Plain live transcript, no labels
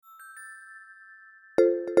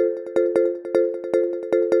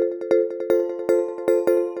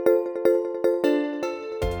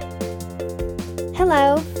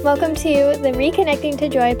Hello, welcome to the Reconnecting to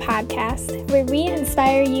Joy podcast, where we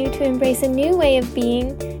inspire you to embrace a new way of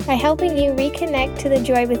being by helping you reconnect to the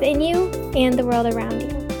joy within you and the world around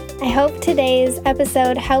you. I hope today's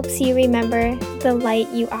episode helps you remember the light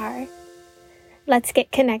you are. Let's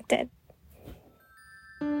get connected.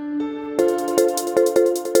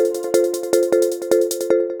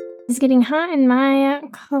 It's getting hot in my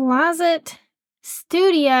closet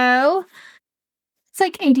studio. It's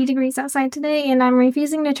like 80 degrees outside today, and I'm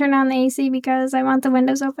refusing to turn on the AC because I want the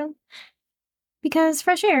windows open. Because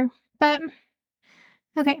fresh air. But,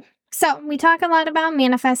 okay. So, we talk a lot about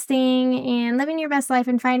manifesting and living your best life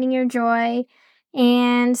and finding your joy.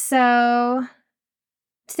 And so,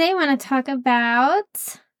 today I want to talk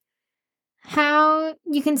about how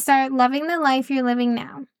you can start loving the life you're living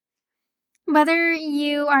now. Whether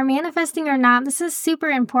you are manifesting or not, this is super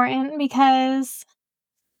important because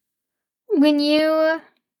when you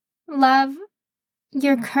love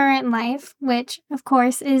your current life, which of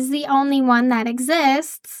course is the only one that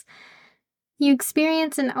exists, you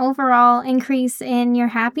experience an overall increase in your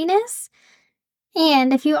happiness.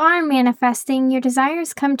 And if you are manifesting, your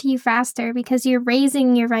desires come to you faster because you're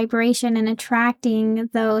raising your vibration and attracting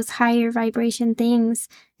those higher vibration things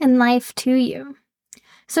in life to you.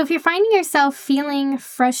 So if you're finding yourself feeling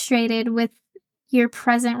frustrated with your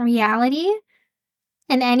present reality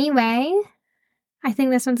in any way, I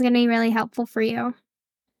think this one's going to be really helpful for you.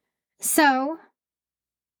 So,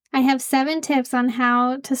 I have 7 tips on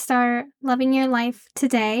how to start loving your life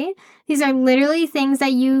today. These are literally things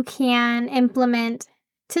that you can implement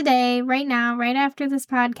today, right now, right after this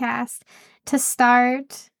podcast, to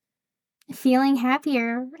start feeling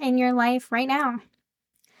happier in your life right now.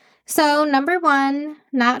 So, number 1,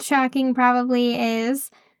 not shocking probably,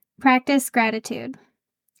 is practice gratitude.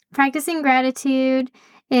 Practicing gratitude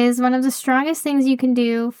is one of the strongest things you can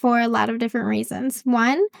do for a lot of different reasons.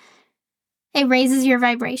 1, it raises your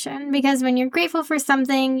vibration because when you're grateful for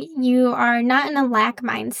something, you are not in a lack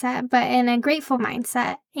mindset, but in a grateful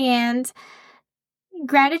mindset. And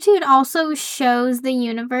gratitude also shows the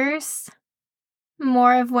universe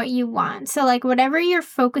more of what you want. So like whatever you're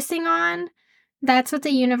focusing on, that's what the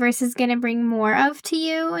universe is going to bring more of to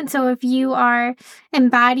you. And so if you are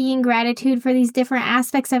embodying gratitude for these different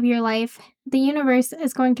aspects of your life, the universe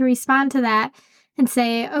is going to respond to that and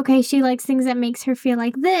say, okay, she likes things that makes her feel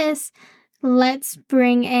like this. Let's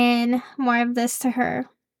bring in more of this to her.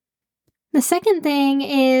 The second thing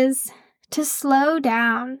is to slow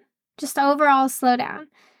down. Just overall slow down.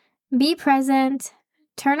 Be present.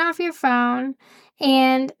 Turn off your phone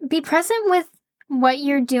and be present with what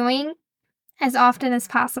you're doing as often as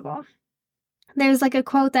possible. There's like a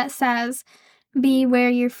quote that says, be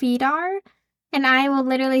where your feet are. And I will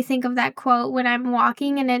literally think of that quote when I'm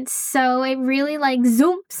walking, and it really like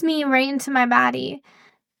zooms me right into my body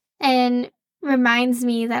and reminds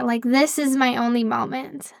me that like this is my only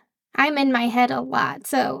moment. I'm in my head a lot.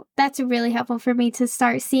 So that's really helpful for me to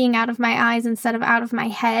start seeing out of my eyes instead of out of my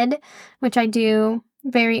head, which I do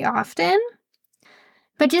very often.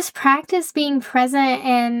 But just practice being present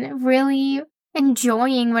and really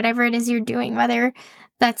enjoying whatever it is you're doing, whether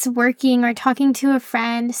that's working or talking to a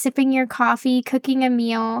friend, sipping your coffee, cooking a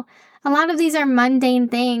meal. A lot of these are mundane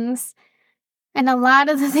things. And a lot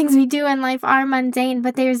of the things we do in life are mundane,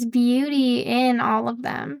 but there's beauty in all of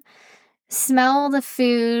them. Smell the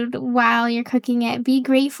food while you're cooking it. Be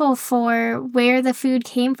grateful for where the food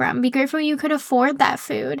came from. Be grateful you could afford that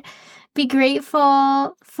food. Be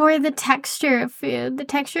grateful for the texture of food. The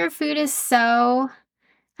texture of food is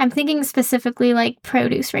I'm thinking specifically like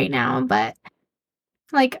produce right now, but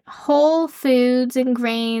like whole foods and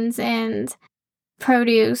grains and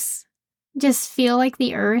produce just feel like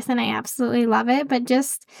the earth, and I absolutely love it. But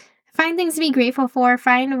just find things to be grateful for.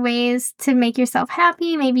 Find ways to make yourself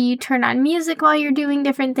happy. Maybe you turn on music while you're doing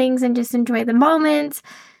different things and just enjoy the moment.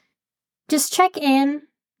 Just check in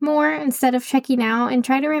more instead of checking out, and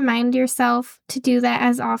try to remind yourself to do that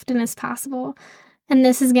as often as possible. And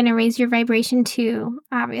this is going to raise your vibration too,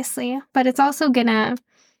 obviously. But it's also going to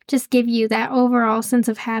just give you that overall sense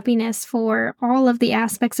of happiness for all of the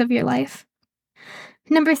aspects of your life.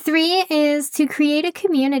 Number 3 is to create a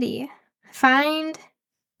community. Find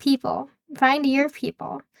people. Find your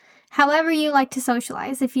people. However you like to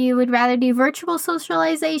socialize. If you would rather do virtual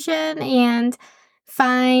socialization and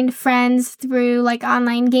find friends through like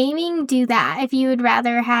online gaming, do that. If you would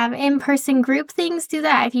rather have in-person group things, do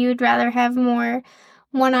that. If you would rather have more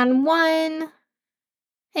one-on-one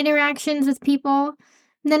interactions with people,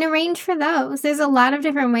 then arrange for those. There's a lot of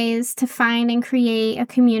different ways to find and create a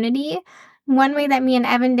community. One way that me and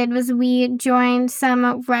Evan did was we joined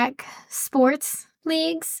some rec sports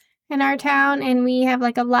leagues in our town, and we have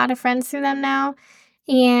like a lot of friends through them now.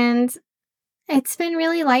 And it's been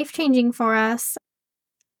really life-changing for us.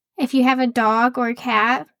 If you have a dog or a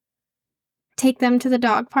cat, take them to the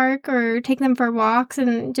dog park or take them for walks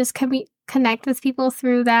and just connect with people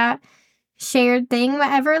through that shared thing.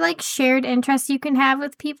 Whatever like shared interests you can have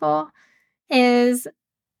with people is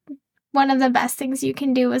one of the best things you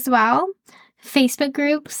can do as well. Facebook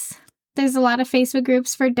groups. There's a lot of Facebook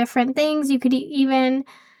groups for different things. You could even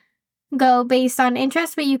go based on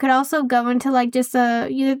interest, but you could also go into like just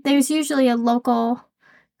there's usually a local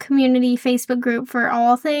community Facebook group for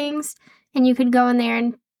all things, and you could go in there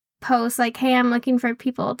and post like, hey, I'm looking for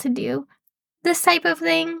people to do this type of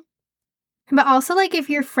thing. But also, like, if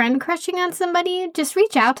you're friend crushing on somebody, just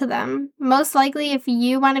reach out to them. Most likely, if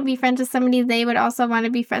you want to be friends with somebody, they would also want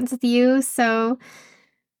to be friends with you. So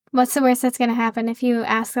what's the worst that's going to happen if you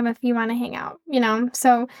ask them if you want to hang out,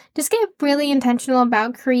 So just get really intentional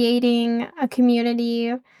about creating a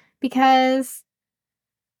community, because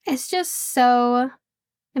it's just so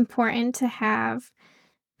important to have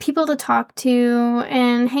people to talk to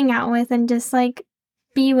and hang out with and just like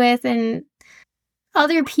be with. And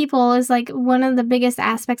other people is like one of the biggest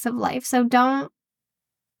aspects of life. So don't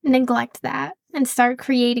neglect that and start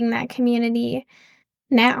creating that community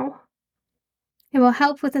now. It will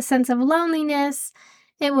help with a sense of loneliness.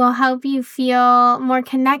 It will help you feel more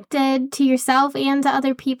connected to yourself and to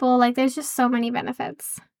other people. Like, there's just so many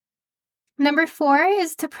benefits. Number 4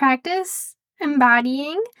 is to practice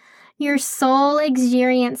embodying your soul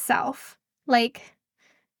experient self, like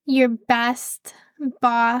your best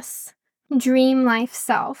boss, dream life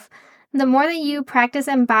self. The more that you practice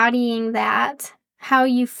embodying that, how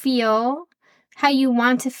you feel, how you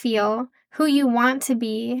want to feel, who you want to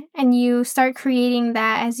be, and you start creating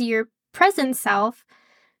that as your present self,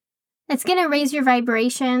 it's going to raise your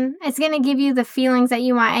vibration. It's going to give you the feelings that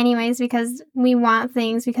you want anyways, because we want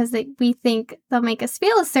things because we think they'll make us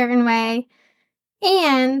feel a certain way.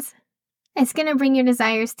 And it's going to bring your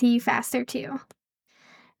desires to you faster too.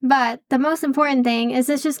 But the most important thing is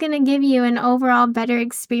it's just going to give you an overall better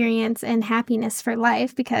experience and happiness for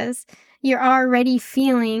life, because you're already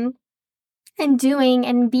feeling and doing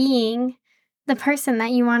and being the person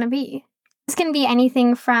that you want to be. This can be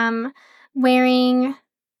anything from wearing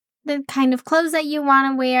the kind of clothes that you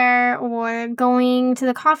want to wear, or going to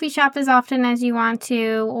the coffee shop as often as you want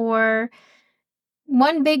to, or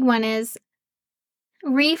one big one is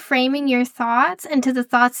reframing your thoughts into the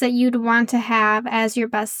thoughts that you'd want to have as your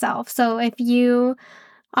best self. So if you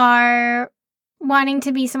are wanting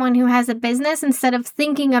to be someone who has a business, instead of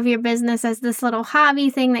thinking of your business as this little hobby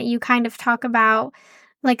thing that you kind of talk about,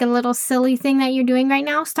 like a little silly thing that you're doing right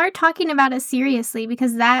now, start talking about it seriously,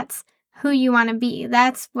 because that's who you want to be.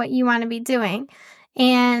 That's what you want to be doing.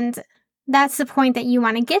 And that's the point that you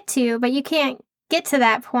want to get to, but you can't get to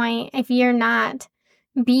that point if you're not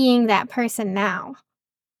being that person now.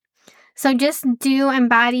 So just do,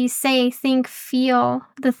 embody, say, think, feel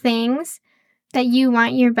the things that you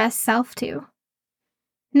want your best self to.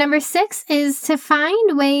 Number 6 is to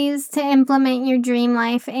find ways to implement your dream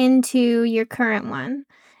life into your current one.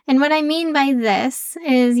 And what I mean by this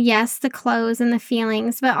is, yes, the clothes and the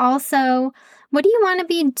feelings, but also, what do you want to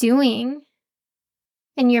be doing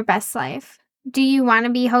in your best life? Do you want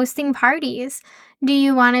to be hosting parties? Do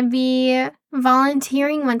you want to be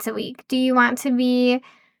volunteering once a week? Do you want to be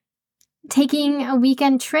taking a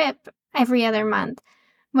weekend trip every other month?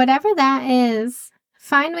 Whatever that is,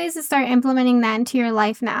 find ways to start implementing that into your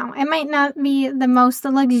life now. It might not be the most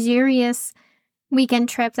luxurious weekend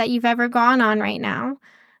trip that you've ever gone on right now,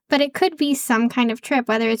 but it could be some kind of trip,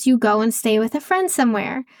 whether it's you go and stay with a friend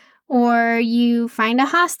somewhere, or you find a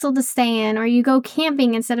hostel to stay in, or you go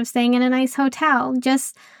camping instead of staying in a nice hotel.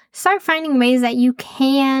 Just start finding ways that you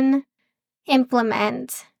can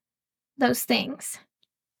implement those things.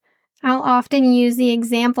 I'll often use the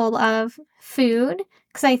example of food,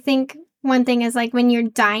 because I think one thing is like when you're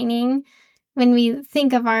dining, when we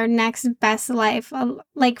think of our next best life,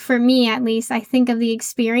 like for me at least, I think of the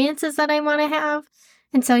experiences that I want to have.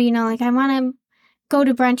 And so, like I want to go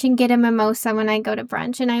to brunch and get a mimosa when I go to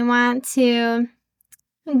brunch. And I want to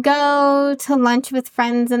go to lunch with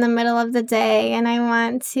friends in the middle of the day. And I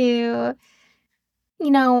want to,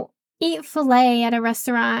 eat filet at a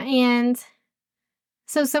restaurant. And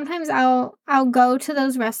so sometimes I'll go to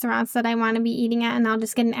those restaurants that I want to be eating at, and I'll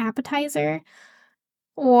just get an appetizer,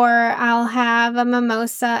 or I'll have a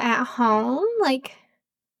mimosa at home. Like,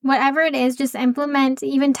 whatever it is, just implement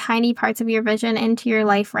even tiny parts of your vision into your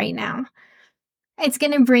life right now. It's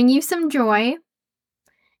going to bring you some joy,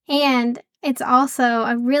 and it's also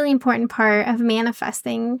a really important part of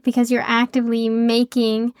manifesting, because you're actively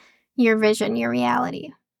making your vision, your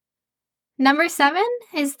reality. Number 7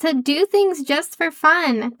 is to do things just for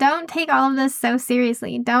fun. Don't take all of this so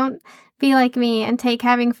seriously. Don't be like me and take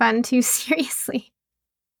having fun too seriously.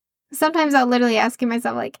 Sometimes I'll literally ask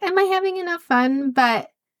myself, like, am I having enough fun? But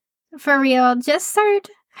for real, just start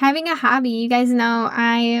having a hobby. You guys know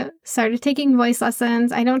I started taking voice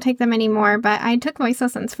lessons. I don't take them anymore, but I took voice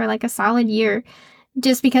lessons for like a solid year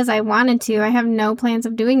just because I wanted to. I have no plans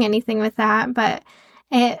of doing anything with that, but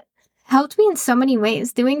it helped me in so many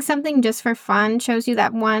ways. Doing something just for fun shows you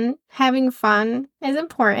that 1, having fun is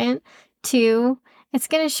important. 2, it's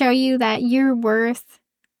going to show you that you're worth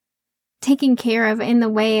taking care of in the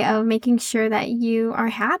way of making sure that you are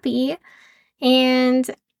happy. And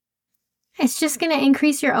it's just going to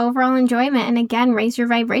increase your overall enjoyment and, again, raise your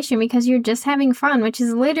vibration because you're just having fun, which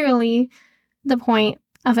is literally the point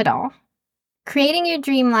of it all. Creating your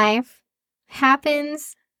dream life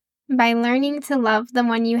happens by learning to love the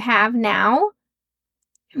one you have now.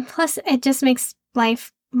 Plus, it just makes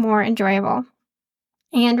life more enjoyable.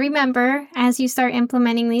 And remember, as you start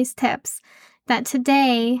implementing these tips, that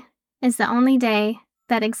today is the only day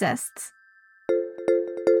that exists.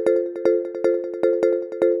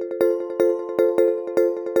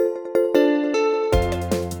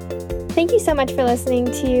 Thank you so much for listening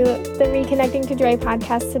to the Reconnecting to Joy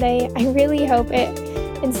podcast today. I really hope it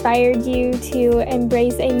inspired you to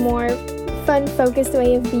embrace a more fun-focused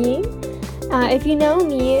way of being. If you know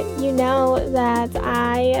me, you know that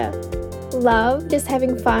I love just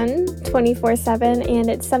having fun 24/7, and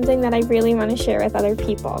it's something that I really want to share with other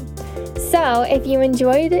people. So if you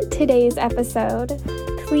enjoyed today's episode,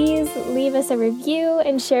 please leave us a review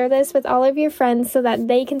and share this with all of your friends so that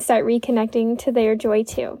they can start reconnecting to their joy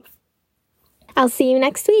too. I'll see you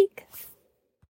next week.